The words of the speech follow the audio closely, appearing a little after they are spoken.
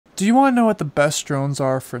Do you want to know what the best drones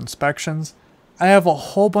are for inspections? I have a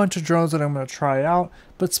whole bunch of drones that I'm going to try out,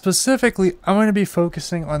 but specifically I'm going to be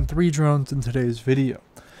focusing on 3 drones in today's video.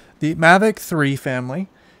 The Mavic 3 family,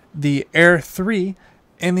 the Air 3,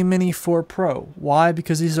 and the Mini 4 Pro. Why?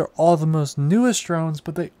 Because these are all the most newest drones,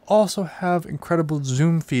 but they also have incredible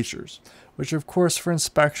zoom features, which of course for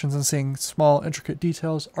inspections and seeing small intricate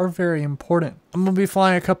details are very important. I'm going to be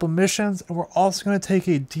flying a couple missions, and we're also going to take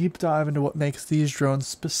a deep dive into what makes these drones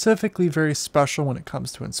specifically very special when it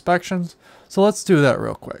comes to inspections. So let's do that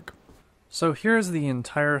real quick. So here's the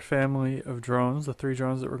entire family of drones, the 3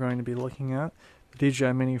 drones that we're going to be looking at. The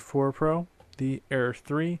DJI Mini 4 Pro, the Air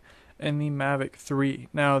 3, and the Mavic 3.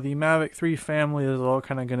 Now the Mavic 3 family is all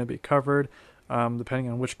kind of going to be covered depending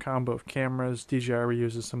on which combo of cameras. DJI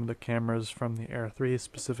reuses some of the cameras from the Air 3,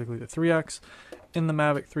 specifically the 3X. In the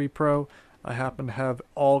Mavic 3 Pro, I happen to have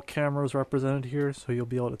all cameras represented here, so you'll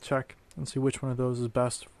be able to check and see which one of those is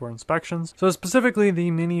best for inspections. So specifically, the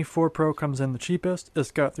Mini 4 Pro comes in the cheapest.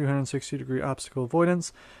 It's got 360-degree optical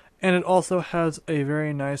avoidance, and it also has a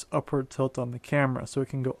very nice upward tilt on the camera, so it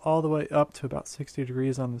can go all the way up to about 60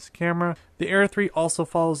 degrees on this camera. The Air 3 also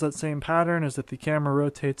follows that same pattern, as that the camera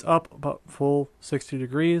rotates up about full 60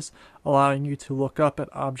 degrees, allowing you to look up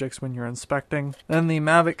at objects when you're inspecting. Then the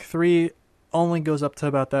Mavic 3 only goes up to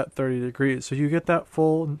about that 30 degrees, so you get that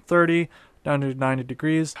full 30 down to 90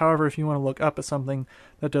 degrees. However, if you want to look up at something,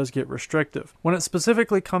 that does get restrictive. When it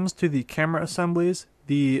specifically comes to the camera assemblies,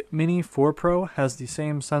 the Mini 4 Pro has the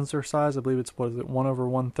same sensor size. I believe it's,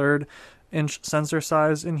 1/1/3 inch sensor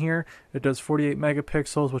size in here. It does 48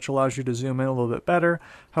 megapixels, which allows you to zoom in a little bit better.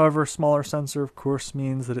 However, smaller sensor, of course,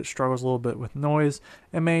 means that it struggles a little bit with noise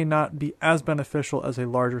and may not be as beneficial as a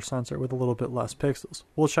larger sensor with a little bit less pixels.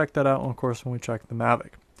 We'll check that out, of course, when we check the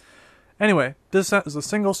Mavic. Anyway, this is a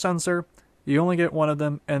single sensor. You only get one of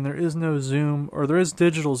them, and there is no zoom, or there is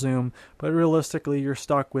digital zoom, but realistically you're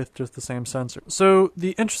stuck with just the same sensor. So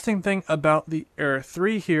the interesting thing about the Air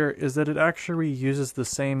 3 here is that it actually uses the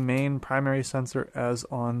same main primary sensor as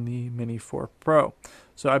on the Mini 4 Pro.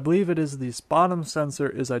 So I believe it is this bottom sensor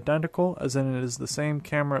is identical, as in it is the same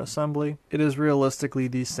camera assembly. It is realistically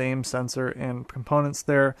the same sensor and components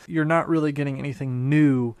there. You're not really getting anything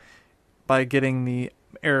new by getting the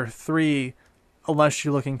Air 3 unless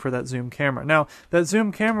you're looking for that zoom camera. Now, that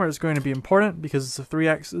zoom camera is going to be important because it's a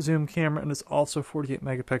 3x zoom camera and it's also 48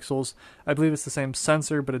 megapixels. I believe it's the same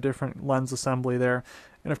sensor but a different lens assembly there.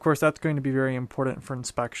 And of course, that's going to be very important for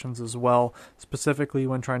inspections as well, specifically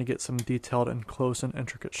when trying to get some detailed and close and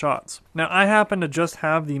intricate shots. Now, I happen to just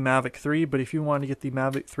have the Mavic 3, but if you want to get the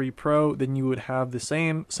Mavic 3 Pro, then you would have the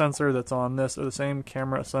same sensor that's on this, or the same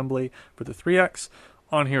camera assembly for the 3X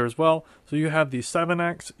on here as well. So you have the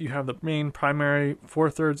 7X, you have the main primary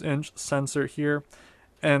 4/3 inch sensor here,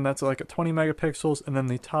 and that's like a 20 megapixels, and then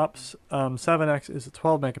the top 7X is a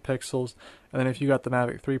 12 megapixels, and then if you got the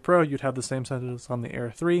Mavic 3 Pro, you'd have the same sensor that's on the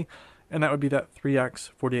Air 3, and that would be that 3X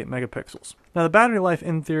 48 megapixels. Now the battery life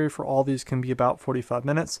in theory for all these can be about 45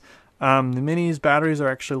 minutes. The Mini's batteries are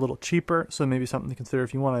actually a little cheaper, so maybe something to consider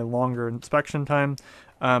if you want a longer inspection time.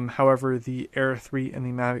 However, the Air 3 and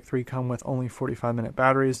the Mavic 3 come with only 45-minute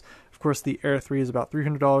batteries. Of course, the Air 3 is about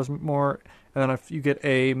 $300 more, and then if you get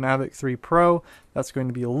a Mavic 3 Pro, that's going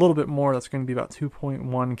to be a little bit more. That's going to be about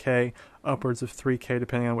 2.1K, upwards of 3K,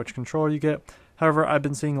 depending on which controller you get. However, I've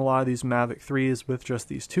been seeing a lot of these Mavic 3s with just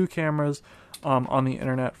these 2 cameras on the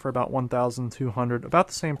internet for about $1,200, about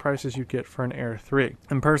the same price as you'd get for an Air 3.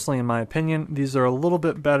 And personally, in my opinion, these are a little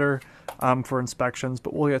bit better for inspections,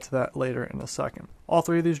 but we'll get to that later in a second. All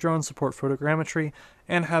 3 of these drones support photogrammetry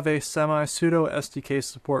and have a semi-pseudo SDK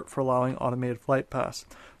support for allowing automated flight paths.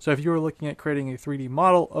 So if you were looking at creating a 3D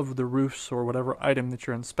model of the roofs or whatever item that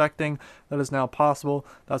you're inspecting, that is now possible.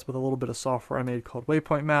 That's with a little bit of software I made called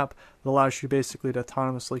Waypoint Map that allows you basically to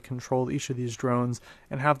autonomously control each of these drones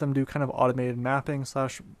and have them do kind of automated mapping /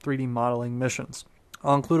 3D modeling missions.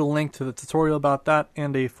 I'll include a link to the tutorial about that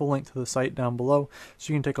and a full link to the site down below,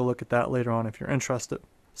 so you can take a look at that later on if you're interested.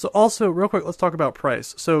 So also, real quick, let's talk about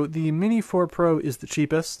price. So the Mini 4 Pro is the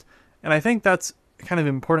cheapest, and I think that's kind of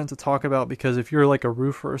important to talk about because if you're like a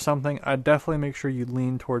roofer or something, I'd definitely make sure you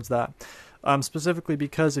lean towards that. Specifically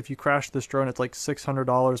because if you crash this drone, it's like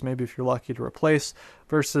 $600, maybe if you're lucky to replace,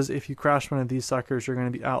 versus if you crash one of these suckers, you're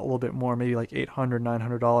going to be out a little bit more, maybe like $800,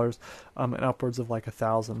 $900, and upwards of like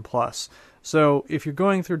 $1,000 plus. So if you're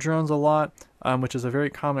going through drones a lot, which is a very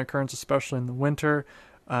common occurrence, especially in the winter,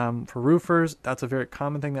 for roofers, that's a very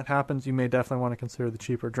common thing that happens. You may definitely want to consider the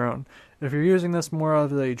cheaper drone. If you're using this more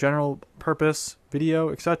of a general purpose video,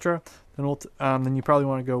 etc., then you probably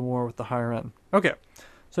want to go more with the higher end. Okay,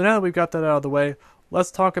 so now that we've got that out of the way,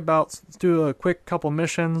 let's do a quick couple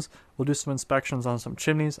missions. We'll do some inspections on some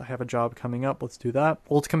chimneys. I have a job coming up. Let's do that.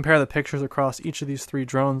 We'll compare the pictures across each of these 3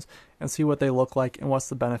 drones and see what they look like and what's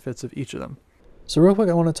the benefits of each of them. So real quick,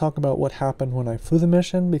 I want to talk about what happened when I flew the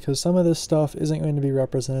mission, because some of this stuff isn't going to be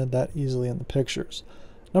represented that easily in the pictures.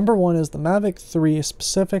 Number 1 is the Mavic 3,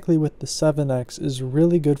 specifically with the 7X, is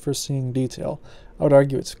really good for seeing detail. I would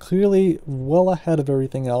argue it's clearly well ahead of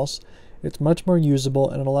everything else. It's much more usable,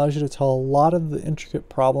 and it allows you to tell a lot of the intricate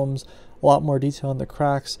problems, a lot more detail in the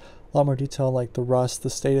cracks, a lot more detail like the rust, the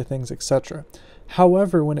state of things, etc.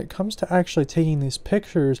 However, when it comes to actually taking these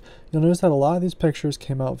pictures, you'll notice that a lot of these pictures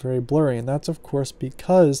came out very blurry, and that's of course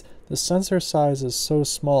because the sensor size is so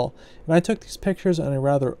small. And I took these pictures on a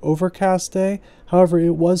rather overcast day. However,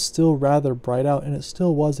 it was still rather bright out, and it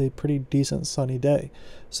still was a pretty decent sunny day.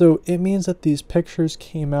 So it means that these pictures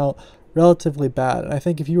came out relatively bad. And I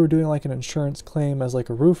think if you were doing like an insurance claim as like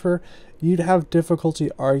a roofer, you'd have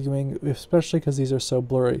difficulty arguing, especially because these are so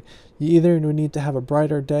blurry. You either would need to have a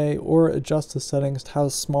brighter day or adjust the settings to have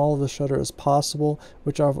as small of the shutter as possible,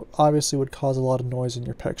 which obviously would cause a lot of noise in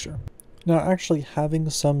your picture. Now, actually having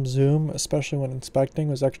some zoom, especially when inspecting,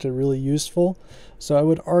 was actually really useful. So I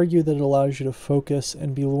would argue that it allows you to focus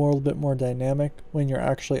and be a little bit more dynamic when you're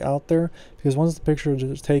actually out there, because once the picture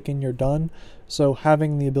is taken, you're done. So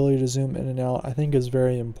having the ability to zoom in and out, I think, is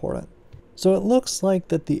very important. So it looks like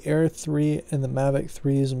that the Air 3 and the Mavic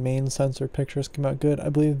 3's main sensor pictures came out good. I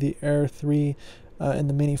believe the Air 3 and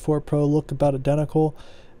the Mini 4 Pro look about identical.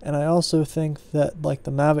 And I also think that like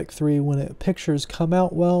the Mavic 3, when pictures come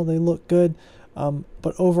out well, they look good.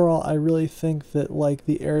 But overall, I really think that like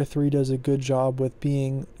the Air 3 does a good job with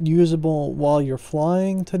being usable while you're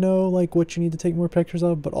flying to know like what you need to take more pictures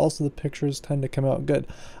of, but also the pictures tend to come out good.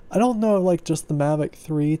 I don't know if like just the Mavic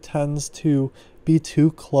 3 tends to be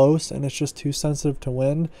too close and it's just too sensitive to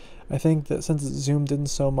wind. I think that since it's zoomed in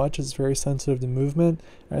so much, it's very sensitive to movement.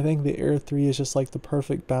 I think the Air 3 is just like the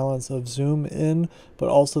perfect balance of zoom in, but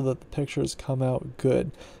also that the pictures come out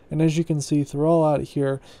good. And as you can see through all out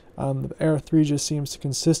here, the Air 3 just seems to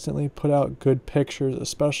consistently put out good pictures,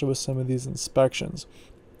 especially with some of these inspections.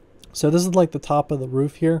 So this is like the top of the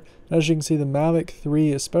roof here. As you can see, the Mavic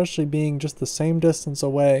 3, especially being just the same distance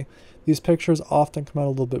away, these pictures often come out a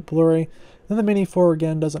little bit blurry. Then the Mini 4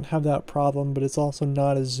 again doesn't have that problem, but it's also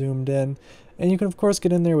not as zoomed in. And you can of course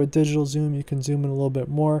get in there with digital zoom, you can zoom in a little bit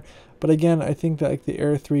more. But again, I think that like the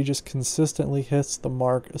Air 3 just consistently hits the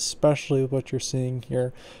mark, especially with what you're seeing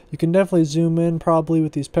here. You can definitely zoom in probably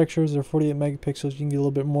with these pictures. They're 48 megapixels, you can get a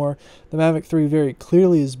little bit more. The Mavic 3 very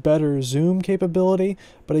clearly is better zoom capability,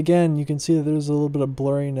 but again, you can see that there's a little bit of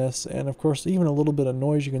blurriness, and of course even a little bit of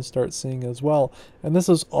noise you can start seeing as well. And this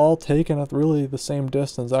is all taken at really the same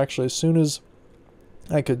distance. Actually, as soon as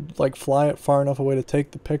I could like fly it far enough away to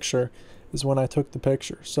take the picture is when I took the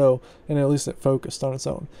picture. So, and at least it focused on its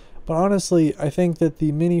own. But honestly, I think that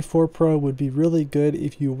the Mini 4 Pro would be really good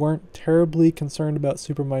if you weren't terribly concerned about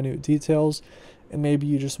super minute details and maybe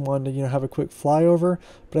you just wanted to, have a quick flyover.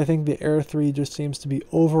 But I think the Air 3 just seems to be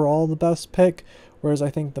overall the best pick, whereas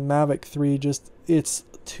I think the Mavic 3 it's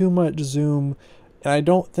too much zoom, and I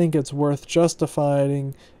don't think it's worth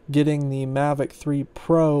justifying getting the Mavic 3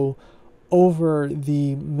 Pro over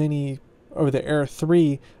the Air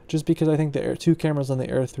 3, just because I think the Air 2 cameras on the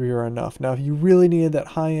Air 3 are enough. Now, if you really needed that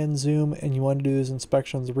high-end zoom and you wanted to do these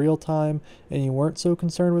inspections real time and you weren't so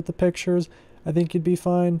concerned with the pictures, I think you'd be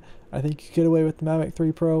fine. I think you could get away with the Mavic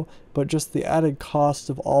 3 Pro, but just the added cost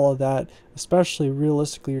of all of that, especially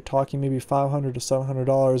realistically, you're talking maybe $500 to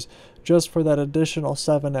 $700 just for that additional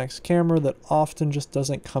 7X camera that often just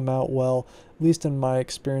doesn't come out well, at least in my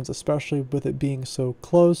experience, especially with it being so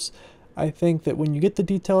close. I think that when you get the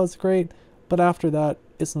detail, it's great, but after that,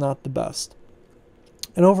 it's not the best.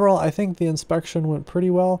 And overall, I think the inspection went pretty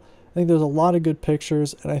well. I think there's a lot of good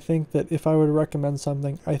pictures, and I think that if I were to recommend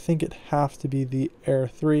something, I think it'd have to be the Air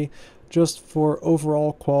 3, just for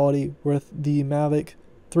overall quality, with the Mavic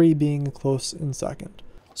 3 being close in second.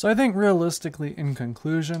 So I think realistically, in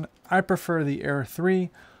conclusion, I prefer the Air 3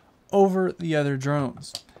 over the other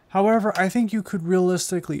drones. However, I think you could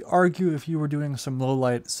realistically argue, if you were doing some low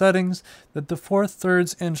light settings, that the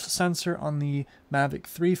 4/3 inch sensor on the Mavic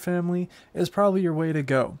 3 family is probably your way to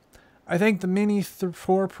go. I think the Mini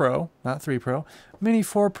 4 Pro, not 3 Pro, Mini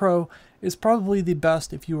 4 Pro is probably the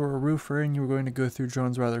best if you were a roofer and you were going to go through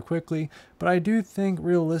drones rather quickly, but I do think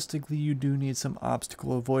realistically you do need some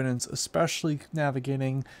obstacle avoidance, especially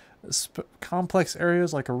navigating complex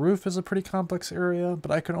areas. Like a roof is a pretty complex area,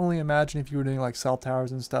 but I can only imagine if you were doing like cell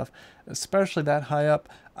towers and stuff, especially that high up,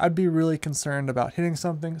 I'd be really concerned about hitting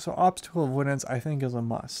something, so obstacle avoidance I think is a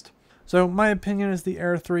must. So my opinion is the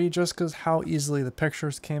Air 3 just because how easily the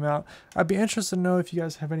pictures came out. I'd be interested to know if you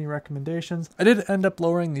guys have any recommendations. I did end up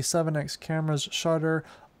lowering the 7x camera's shutter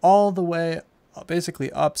all the way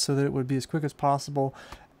basically up so that it would be as quick as possible,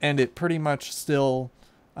 and it pretty much still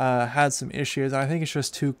had some issues. I think it's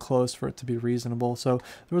just too close for it to be reasonable. So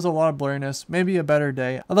there was a lot of blurriness. Maybe a better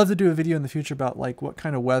day. I'd love to do a video in the future about like what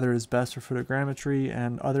kind of weather is best for photogrammetry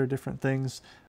and other different things.